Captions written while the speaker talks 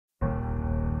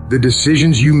The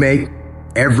decisions you make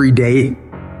every day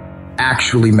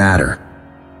actually matter.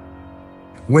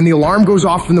 When the alarm goes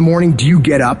off in the morning, do you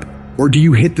get up or do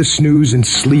you hit the snooze and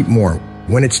sleep more?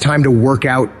 When it's time to work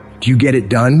out, do you get it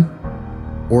done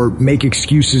or make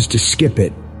excuses to skip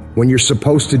it? When you're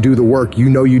supposed to do the work you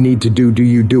know you need to do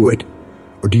you do it?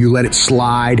 Or do you let it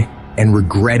slide and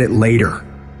regret it later?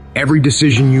 Every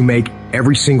decision you make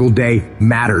every single day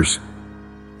matters.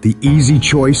 The easy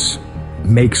choice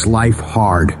makes life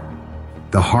hard.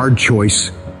 The hard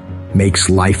choice makes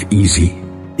life easy.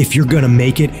 If you're gonna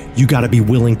make it, you gotta be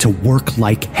willing to work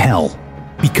like hell,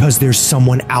 because there's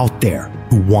someone out there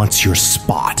who wants your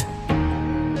spot.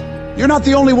 You're not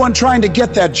the only one trying to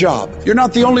get that job. You're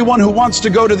not the only one who wants to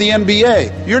go to the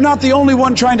NBA. You're not the only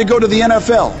one trying to go to the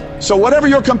NFL. So whatever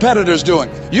your competitor's doing,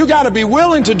 you got to be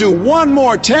willing to do 1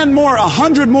 more, 10 more,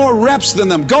 100 more reps than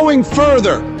them, going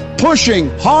further, pushing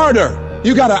harder.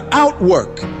 You got to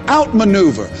outwork,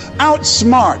 outmaneuver,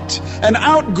 outsmart, and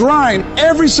outgrind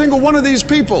every single one of these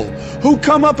people who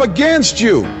come up against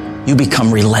you. You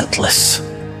become relentless.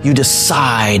 You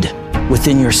decide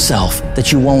within yourself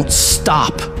that you won't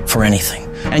stop for anything.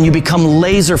 And you become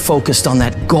laser focused on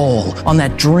that goal, on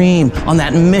that dream, on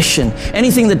that mission.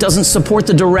 Anything that doesn't support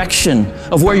the direction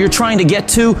of where you're trying to get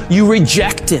to, you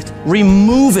reject it,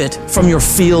 remove it from your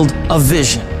field of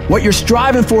vision. What you're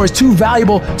striving for is too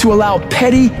valuable to allow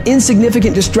petty,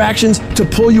 insignificant distractions to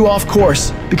pull you off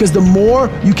course. Because the more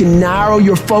you can narrow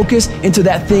your focus into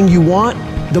that thing you want,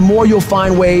 the more you'll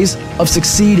find ways of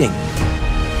succeeding.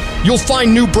 You'll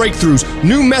find new breakthroughs,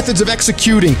 new methods of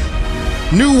executing,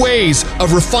 new ways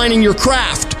of refining your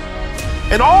craft.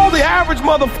 And all the average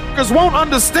motherfuckers won't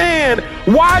understand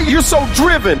why you're so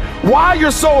driven, why you're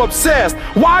so obsessed,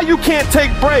 why you can't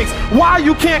take breaks, why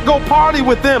you can't go party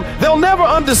with them. They'll never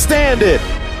understand it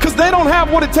because they don't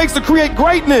have what it takes to create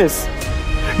greatness.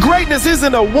 Greatness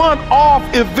isn't a one-off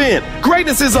event.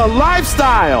 Greatness is a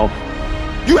lifestyle.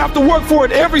 You have to work for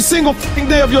it every single fucking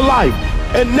day of your life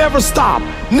and never stop,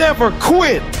 never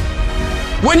quit.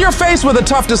 When you're faced with a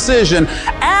tough decision,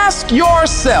 ask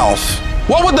yourself,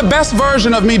 what would the best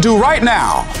version of me do right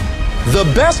now? The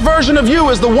best version of you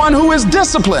is the one who is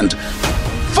disciplined,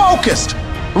 focused,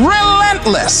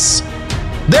 relentless.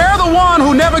 They're the one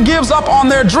who never gives up on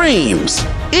their dreams.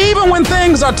 Even when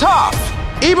things are tough,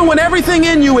 even when everything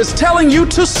in you is telling you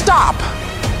to stop,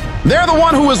 they're the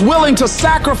one who is willing to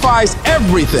sacrifice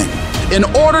everything in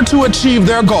order to achieve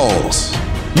their goals.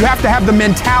 You have to have the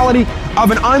mentality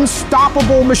of an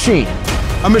unstoppable machine,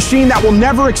 a machine that will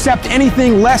never accept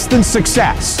anything less than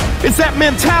success. It's that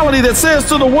mentality that says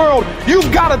to the world, you've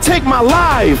got to take my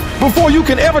life before you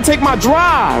can ever take my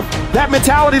drive. That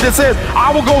mentality that says,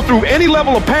 I will go through any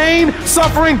level of pain,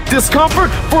 suffering, discomfort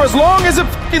for as long as it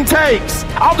fucking takes.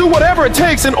 I'll do whatever it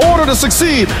takes in order to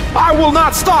succeed. I will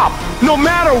not stop, no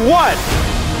matter what.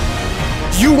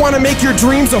 You want to make your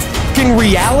dreams a fucking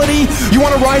reality? You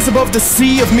want to rise above the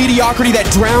sea of mediocrity that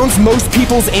drowns most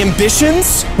people's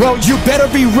ambitions? Well, you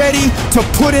better be ready to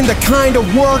put in the kind of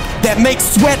work that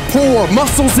makes sweat pour,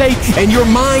 muscles ache, and your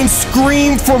mind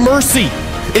scream for mercy.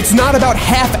 It's not about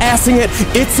half-assing it,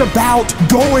 it's about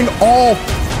going all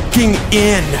fucking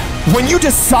in. When you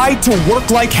decide to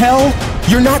work like hell,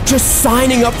 you're not just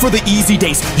signing up for the easy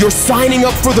days, you're signing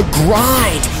up for the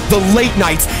grind, the late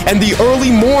nights, and the early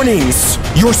mornings.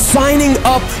 You're signing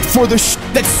up for the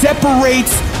that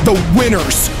separates the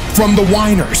winners from the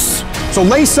whiners. So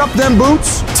lace up them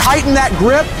boots, tighten that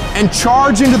grip, and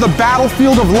charge into the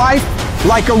battlefield of life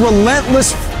like a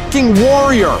relentless fucking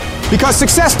warrior. Because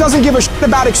success doesn't give a shit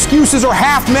about excuses or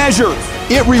half measures.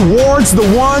 It rewards the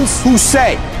ones who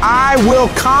say, I will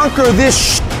conquer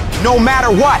this shit no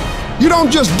matter what. You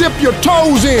don't just dip your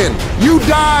toes in. You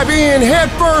dive in head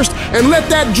first and let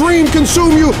that dream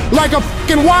consume you like a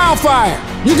fucking wildfire.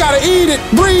 You gotta eat it,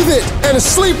 breathe it, and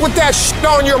sleep with that shit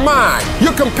on your mind.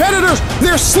 Your competitors,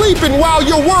 they're sleeping while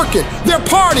you're working. They're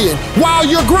partying while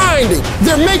you're grinding.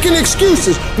 They're making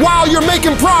excuses while you're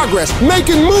making progress,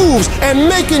 making moves, and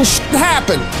making shit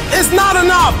happen. It's not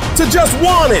enough to just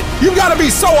want it. You gotta be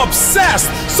so obsessed,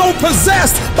 so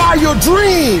possessed by your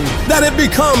dream that it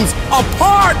becomes a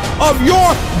part of your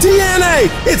DNA.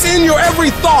 It's in your every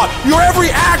thought, your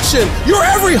every action, your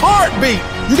every heartbeat.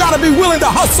 You gotta be willing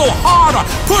to hustle harder,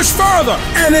 push further,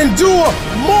 and endure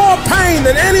more pain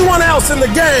than anyone else in the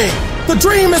game. The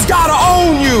dream has gotta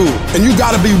own you, and you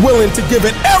gotta be willing to give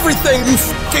it everything you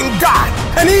fucking got,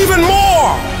 and even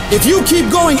more. If you keep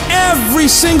going every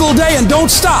single day and don't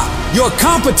stop, your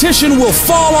competition will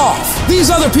fall off.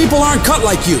 These other people aren't cut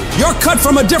like you. You're cut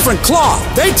from a different cloth.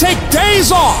 They take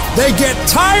days off. They get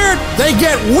tired. They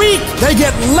get weak. They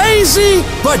get lazy.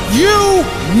 But you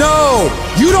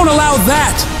don't allow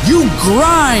that. You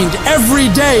grind every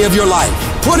day of your life,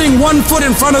 putting one foot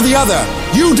in front of the other.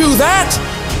 You do that,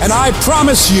 and I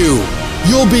promise you,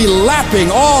 you'll be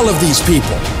lapping all of these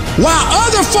people. While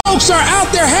other folks are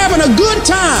out there having a good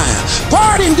time,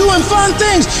 partying, doing fun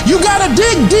things, you gotta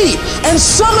dig deep and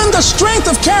summon the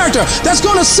strength of character that's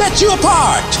gonna set you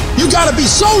apart. You gotta be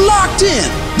so locked in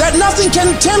that nothing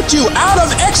can tempt you out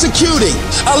of executing,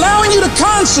 allowing you to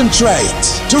concentrate,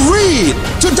 to read,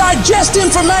 to digest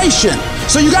information.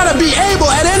 So you gotta be able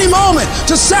at any moment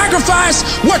to sacrifice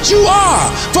what you are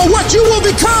for what you will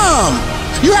become.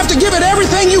 You have to give it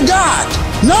everything you got.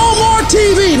 No more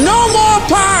TV, no more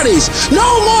parties, no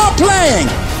more playing.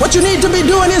 What you need to be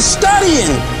doing is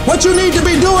studying. What you need to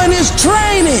be doing is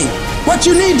training. What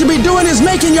you need to be doing is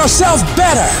making yourself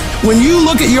better. When you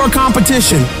look at your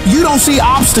competition, you don't see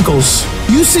obstacles.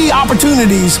 You see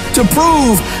opportunities to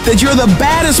prove that you're the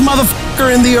baddest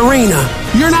motherfucker in the arena.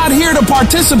 You're not here to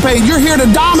participate, you're here to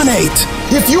dominate.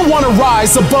 If you want to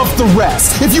rise above the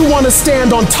rest, if you want to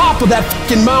stand on top of that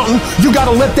fucking mountain, you got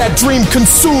to let that dream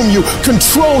consume you,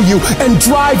 control you, and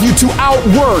drive you to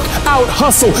outwork,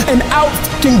 out-hustle, and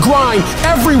out-fucking grind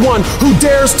everyone who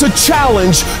dares to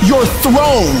challenge your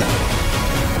throne.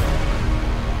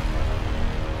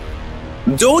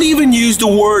 Don't even use the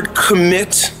word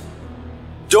commit.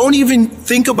 Don't even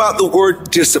think about the word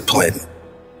discipline.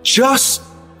 Just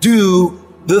do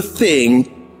the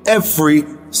thing every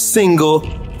single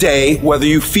day, whether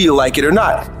you feel like it or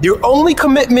not. Your only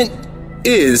commitment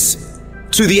is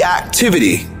to the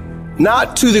activity,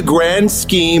 not to the grand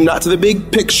scheme, not to the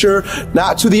big picture,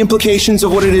 not to the implications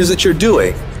of what it is that you're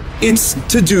doing. It's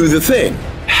to do the thing.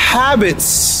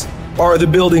 Habits are the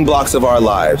building blocks of our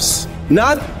lives,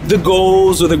 not the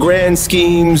goals or the grand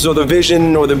schemes or the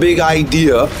vision or the big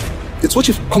idea. It's what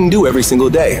you can do every single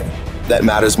day that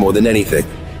matters more than anything.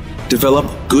 Develop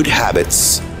good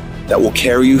habits that will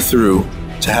carry you through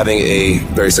to having a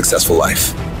very successful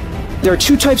life. There are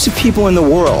two types of people in the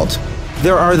world.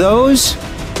 There are those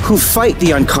who fight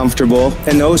the uncomfortable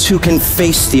and those who can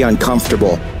face the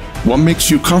uncomfortable. What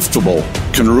makes you comfortable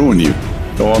can ruin you.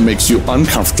 And what makes you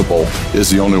uncomfortable is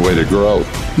the only way to grow.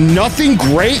 Nothing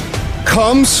great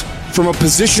comes from a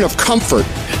position of comfort.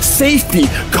 Safety,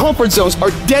 comfort zones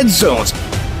are dead zones.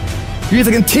 You have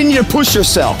to continue to push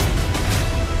yourself.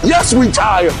 Yes, we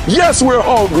tired. Yes, we're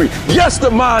hungry. Yes,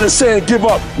 the mind is saying give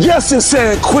up. Yes, it's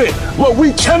saying quit. But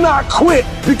we cannot quit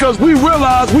because we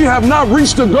realize we have not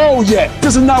reached the goal yet.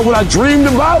 This is not what I dreamed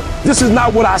about. This is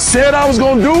not what I said I was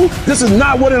going to do. This is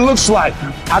not what it looks like.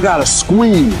 I got to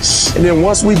squeeze. And then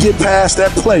once we get past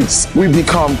that place, we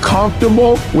become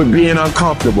comfortable with being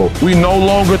uncomfortable. We no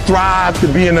longer thrive to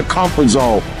be in the comfort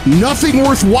zone. Nothing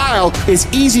worthwhile is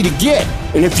easy to get.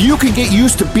 And if you can get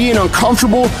used to being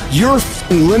uncomfortable, your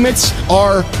limits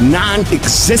are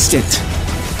non-existent.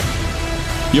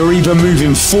 You're either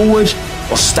moving forward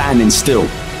or standing still.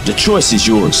 The choice is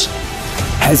yours.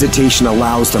 Hesitation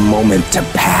allows the moment to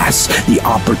pass, the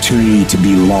opportunity to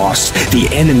be lost, the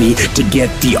enemy to get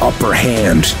the upper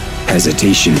hand.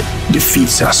 Hesitation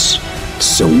defeats us,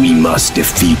 so we must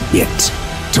defeat it.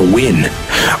 To win,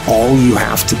 all you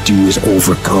have to do is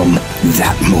overcome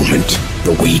that moment,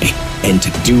 the waiting. And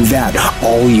to do that,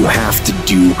 all you have to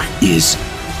do is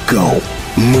go,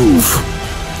 move,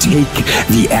 take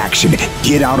the action,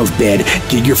 get out of bed,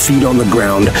 get your feet on the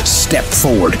ground, step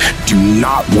forward, do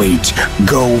not wait,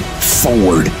 go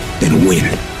forward and win.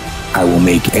 I will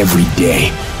make every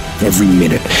day, every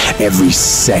minute, every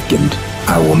second,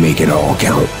 I will make it all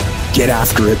count. Get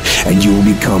after it and you will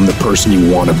become the person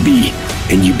you want to be.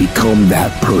 And you become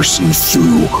that person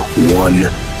through one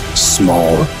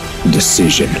small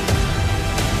decision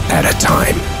at a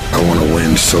time. I want to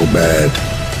win so bad.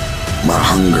 My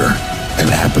hunger and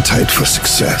appetite for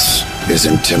success is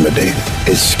intimidating.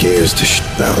 It scares the shit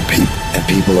out of people. And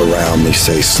people around me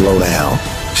say, slow down,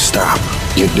 stop.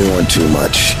 You're doing too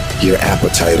much. Your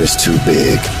appetite is too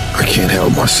big. I can't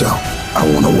help myself. I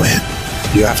want to win.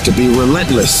 You have to be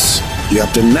relentless. You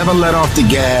have to never let off the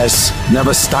gas,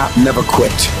 never stop, never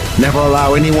quit. Never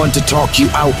allow anyone to talk you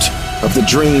out of the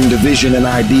dream, the vision, and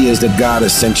ideas that God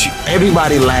has sent you.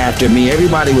 Everybody laughed at me.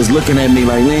 Everybody was looking at me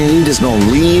like, man, you just gonna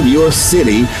leave your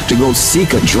city to go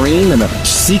seek a dream and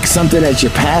seek something that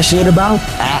you're passionate about?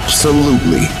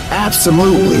 Absolutely.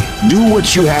 Absolutely. Do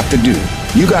what you have to do.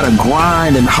 You gotta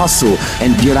grind and hustle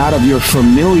and get out of your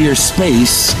familiar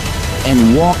space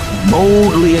and walk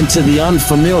boldly into the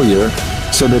unfamiliar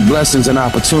so that blessings and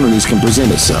opportunities can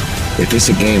present itself. If it's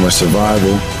a game of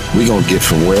survival, we're going to get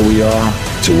from where we are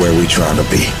to where we're trying to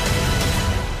be.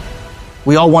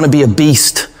 We all want to be a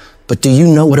beast, but do you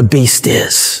know what a beast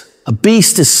is? A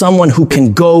beast is someone who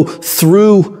can go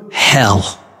through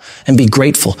hell and be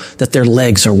grateful that their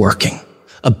legs are working.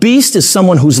 A beast is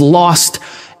someone who's lost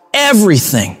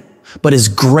everything, but is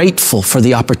grateful for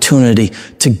the opportunity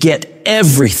to get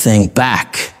everything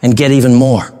back and get even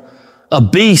more. A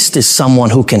beast is someone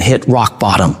who can hit rock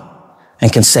bottom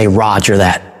and can say, Roger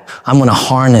that. I'm going to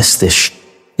harness this.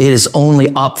 It is only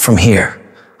up from here.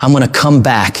 I'm going to come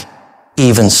back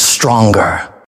even stronger.